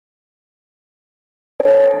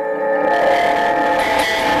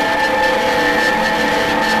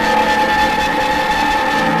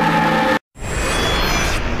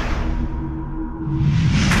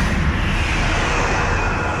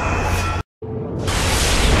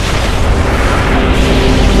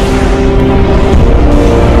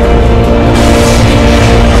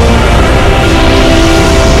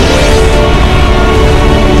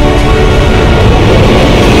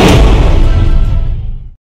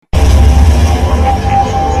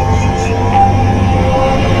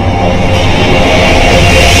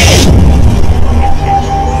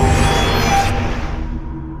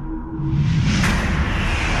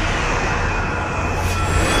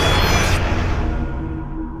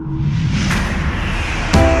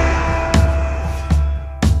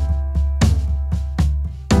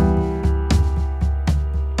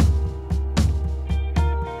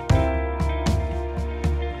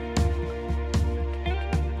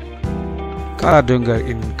Kaladongar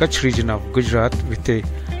in Kutch region of Gujarat with a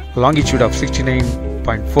longitude of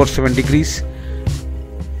 69.47 degrees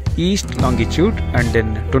east longitude and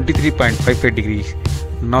then 23.55 degrees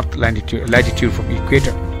north latitude from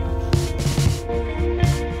equator.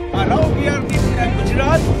 Now we are in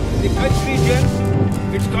Gujarat, the Kutch region.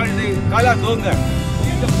 It's called the Kaladongar. It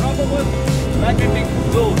is the probable magnetic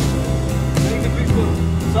zone.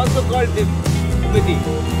 It's also called the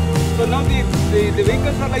Geetha. So now the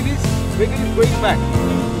vehicles are like this. Vehicle is going back.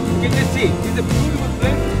 You can just see. It's a beautiful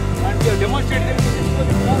place, and we have demonstrated that this is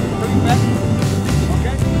the car going back.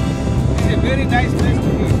 Okay. It is a very nice place to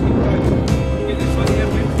be. You can just show the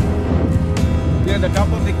airplane. We are at the top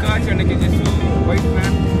of the Kutch, and you can just show white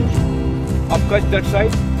man of Kutch that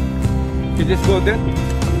side. You just go there.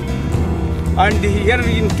 And here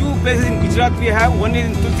in two places in Gujarat we have, one is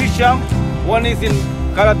in Tulsi, one is in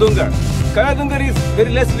Kaladongar. Kaladongar is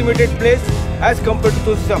very less limited place as compared to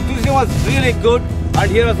Tulsi. Tulsi was really good,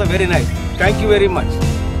 and here also very nice. Thank you very much.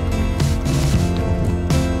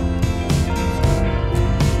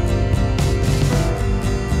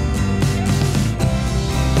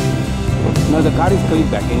 Now the car is coming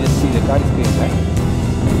back. You can just see the car is coming back.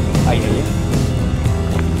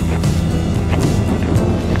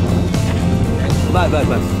 Bus.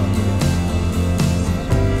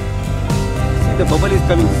 See, the bubble is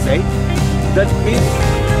coming this side. That means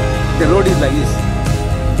the road is like this,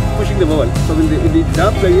 pushing the bubble. So when it is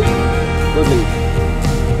up like this, goes like this.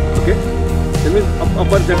 Okay? That means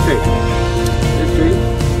upper that side. Let's say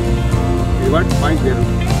we want to find there.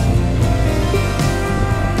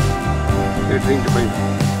 They are trying to find.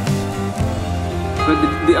 So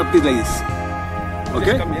the up is like this.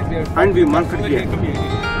 Okay? And we mark it here.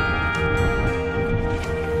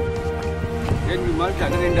 Then we mark the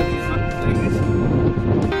other end of this one like this.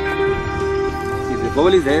 See, the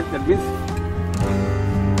bubble is there, that means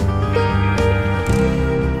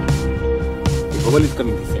the bubble is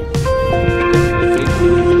coming this side.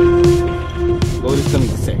 Bubble is coming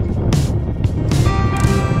this side.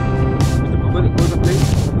 When the bubble goes up there,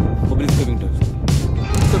 bubble is coming to us.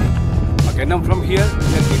 So, okay, now from here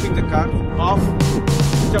we are keeping the car off.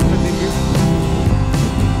 Switch off the engine.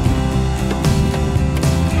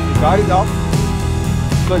 The car is off.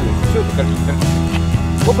 Show the car.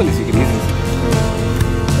 Open this, you can easily see.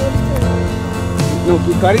 No,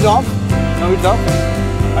 the car is off. Now it's off.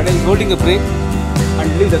 And I am holding the brake and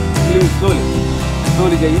leave it slowly.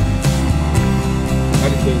 Slowly, Jai. Car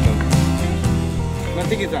is going down.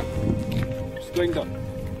 Nothing is done. It's going down.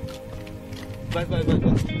 Bus. You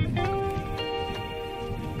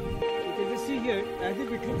can just see here, as if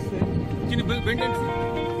it looks there. Can you bend and see?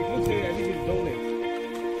 It looks here as if it's down there.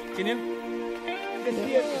 Can you? Just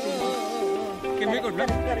here. Can make out,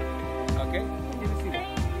 right? Okay. You can see that.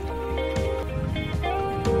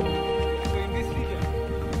 So in this region,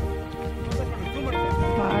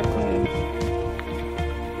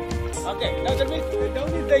 okay. Now that means the down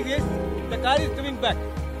is like this. The car is coming back.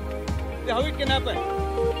 So how it can happen? It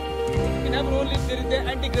can happen only if there is the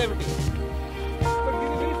anti-gravity. But this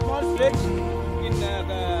is a very small stretch in the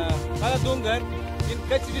Kaladongar in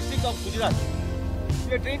Kutch district of Gujarat.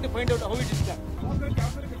 We are trying to find out how it is done.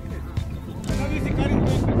 Now you see car is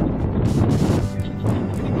going back.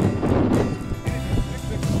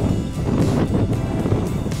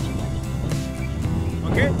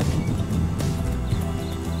 Okay?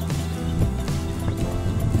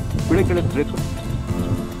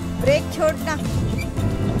 Break छोड़ना.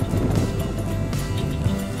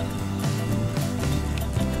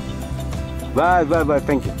 Bye.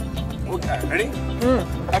 Thank you. Okay, ready?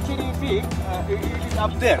 Actually, you see, it is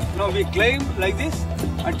up there. Now we climb like this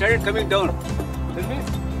and started coming down. That means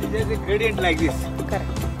there is a gradient like this. Correct.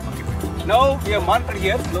 Okay. Now we have marked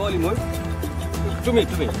here. Slowly move. To me.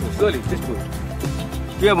 Slowly, just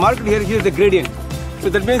move. We have marked here. Here is the gradient. So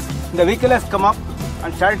that means the vehicle has come up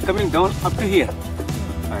and started coming down up to here.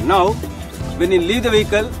 And now, when you leave the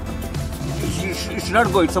vehicle, it should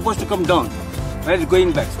not go. It's supposed to come down. Where it's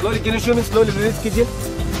going back. Slowly, can you show me? Slowly release, Kijil.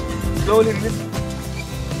 Slowly release.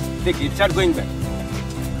 Take it. Start going back.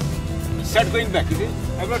 Start going back. You see?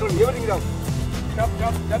 I'm not doing everything down. Stop.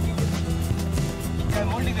 I'm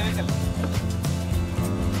holding the vehicle.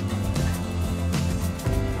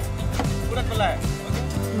 पूरा खुला है.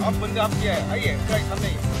 Okay. आप बंदे आप किया है. आइए. Try सामने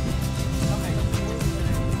ही.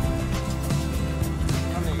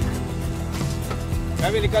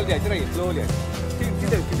 चाबी निकाल दिया. चलिए. स्लोली.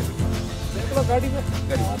 सीधे. देखो गाड़ी में.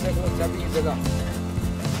 देखो चाबी की जगह.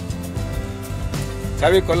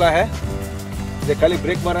 चाबी खोला है. ये खाली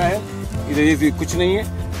ब्रेक मारा है. इधर ये कुछ नहीं है.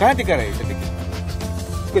 कहाँ दिखा रहा है इसे? देखिए.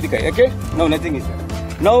 इसको दिखाइए. Okay. No, nothing is there.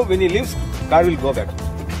 Now when he leaves, car will go back.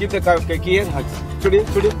 keep the car key here. छोड़िए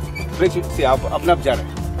छोड़िए ब्रेक से आप अपना आप जा रहे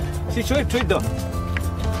हैं. See, show it दो.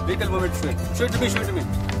 Vehicle movement से. Show it to me.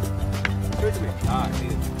 हाँ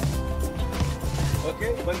ठीक है. Okay,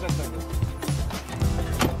 बंद कर सकते.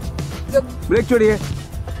 ब्रेक छोड़िए.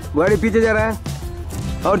 गाड़ी पीछे जा रहा है.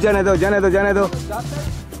 और जाने दो.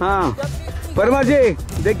 हाँ. परमार जी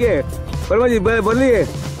देखिए. परमार जी बोलिए.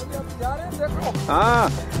 हाँ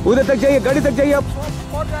उधर तक जाइए, गाड़ी तक जाइए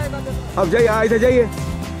अब जाइए. हाँ इधर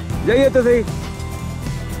जाइए तो सही.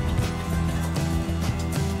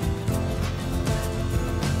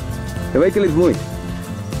 The vehicle is moving.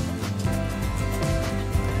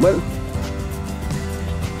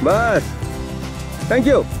 बस. Thank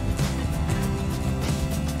you.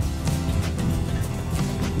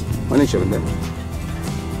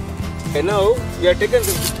 Okay, now we are taking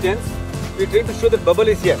the distance. We are trying to show that bubble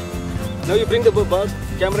is here. Now you bring the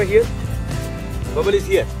camera here. Bubble is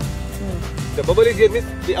here. The bubble is here means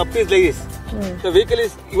the up is like this. The vehicle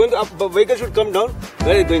is, even the vehicle should come down.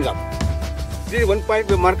 Where is going up? This is one point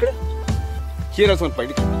we marked. Here also one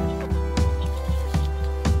point.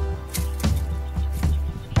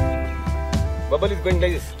 Bubble is going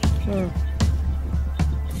like this.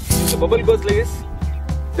 If the bubble goes like this,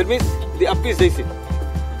 that means the up is like this.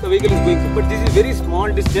 The vehicle is going. But this is very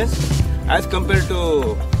small distance as compared to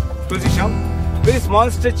position. Very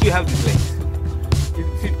small stretch you have this length.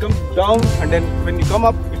 It comes down and then when you come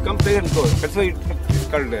up, it comes there and goes. That's why it's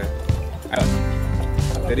called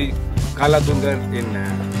very Kaladongar in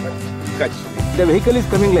Kutch. The vehicle is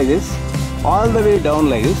coming like this, all the way down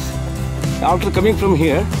like this. After coming from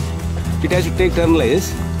here, it has to take turn like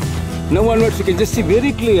this. Now onwards you can just see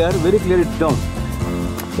very clear it's down.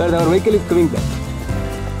 That our vehicle is coming back.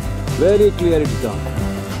 Very clear it's down.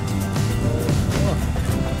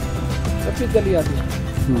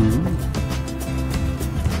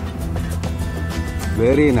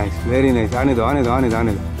 Very nice. आने दो.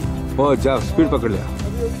 बहुत जाओ, speed पकड़ लिया.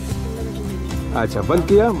 अच्छा बंद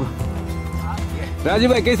किया. राजू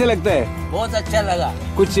भाई कैसे लगता है? बहुत अच्छा लगा.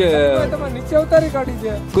 कुछ नीचे उतारी गाड़ी से.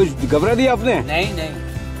 कुछ घबरा दिया आपने? नहीं.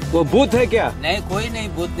 वो भूत है क्या? नहीं, कोई नहीं,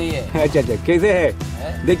 भूत नहीं है. अच्छा कैसे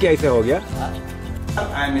है? देखिए ऐसे हो गया.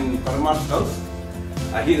 I am in Parmar's house.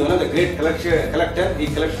 He is one of the great collector. He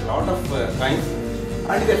collects a lot of coins.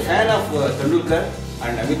 And he is a fan of Tendulkar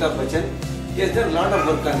and Amitabh Bachchan. He has done a lot of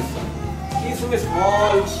work on this one. He is from a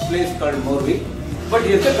small place called Morbi, but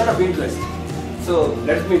he has a lot of interest. So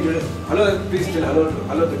let me introduce. Hello, please tell hello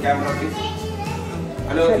to the camera, please.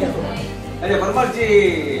 Hello. अच्छा परमार जी,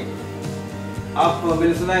 आप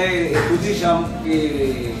मैंने सुना है तुझी शाम के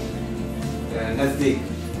नजदीक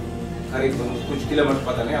करीब कुछ किलोमीटर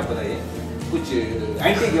पता नहीं, आप बताइए. कुछ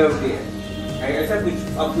एंटी ग्रेविटी है, ऐसा कुछ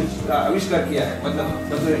आविष्कार किया है. मतलब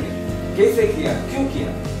कैसे किया, क्यों किया?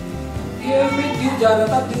 ये मैं दीव जा रहा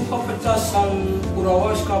था. दीव का 50 साल पूरा हुआ,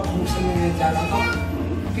 इसका फंक्शन में जा रहा था.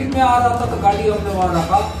 फिर मैं आ रहा था तो गाड़ी हमने वहाँ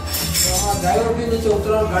रखा. ड्राइवर भी नीचे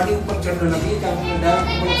उतरा और गाड़ी ऊपर चढ़ने लगी. जब हमने ड्राइवर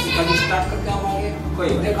को बोला गाड़ी स्टार्ट करके हम आगे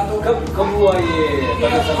देखा तो कब हुआ ये?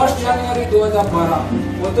 1 जनवरी 2012.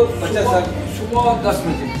 वो तो 50 साल सुबह 10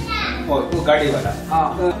 बजे. और वो गाड़ी वाला. हाँ.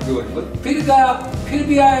 फिर गया, फिर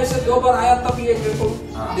भी आया. ऐसे 2 बार आया तब ये मेरे को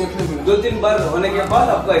देखने मिला. 2-3 बार होने के बाद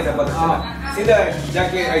आपको ऐसा पता चला. सीधा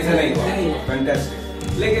जाके ऐसा नहीं हुआ.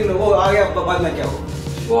 फैंटास्टिक. लेकिन वो आ गया बाद में क्या हुआ?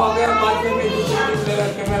 वो आ गया बाद में. मेरा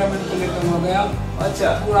कैमरामैन को लेकर आ गया. अच्छा.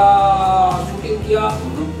 पूरा शूटिंग किया.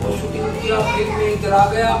 फिर मैं इधर आ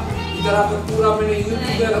गया. इधर आकर पूरा मैंने यूट्यूब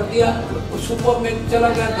पे रख दिया. और सुबह में चला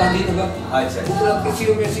गया गांधीनगर. अच्छा. पूरा किसी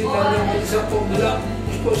में मुझे सबको मिला.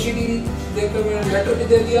 उसको सीडी देकर मैंने लेटर भी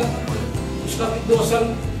दे दिया. उसका भी 2 साल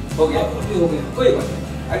हो गया. कोई बात नहीं.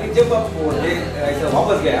 अगर जब आप ऐसा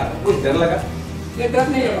वापस गया कुछ डर लगा? ये डर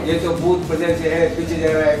नहीं लगा. ये तो भूत प्रेजेंस है, पीछे जा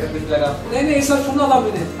रहा है, कुछ लगा? नहीं ऐसा सुना था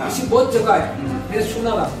मैंने. इसी बहुत जगह है मैंने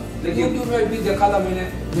सुना था. लेकिन यूट्यूब में भी देखा था मैंने,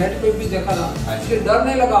 नेट पे भी देखा था. इसलिए डर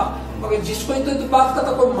नहीं लगा. मगर जिसको तो बात का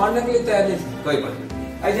तो कोई मानने के लिए तैयार नहीं. कोई बात नहीं.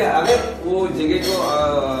 अच्छा अगर वो जगह को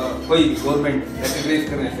कोई गवर्नमेंट रिकॉग्नाइज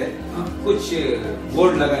करने से कुछ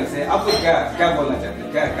बोर्ड लगाने से आपको क्या बोलना चाहते हैं?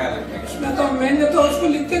 क्या लगता है इसमें? तो मैंने तो उसको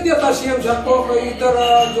लिख के दिया था सीएम साहब को. इधर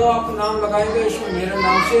जो आप नाम लगाएंगे इसमें मेरे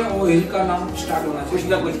नाम से वो हिल का नाम स्टार्ट होना चाहिए. कुछ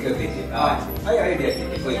ना कुछ कर दीजिए. आइडिया ठीक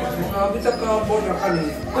है. कोई बात नहीं. अभी तक बोर्ड रखा नहीं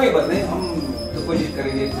है. कोई बात नहीं, हम तो कोशिश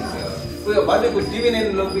करेंगे. बाद में कुछ टीवी ने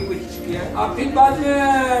लोग भी कुछ किया. फिर बाद में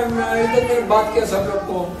इधर मैंने बात किया सब लोग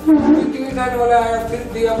को. टीवी 9 वाला आया. फिर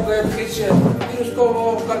भी हम गए फिर से. फिर उसको वो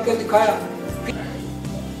करके दिखाया.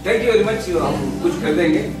 Thank you very much. हम कुछ कर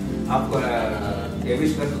देंगे आपको.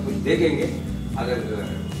 विश करके कुछ देखेंगे. अगर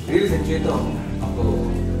रियल से चाहिए तो हम आपको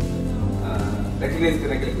रिकॉग्नाइज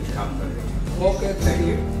करने के लिए कुछ काम कर देंगे. Okay, thank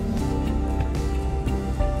you.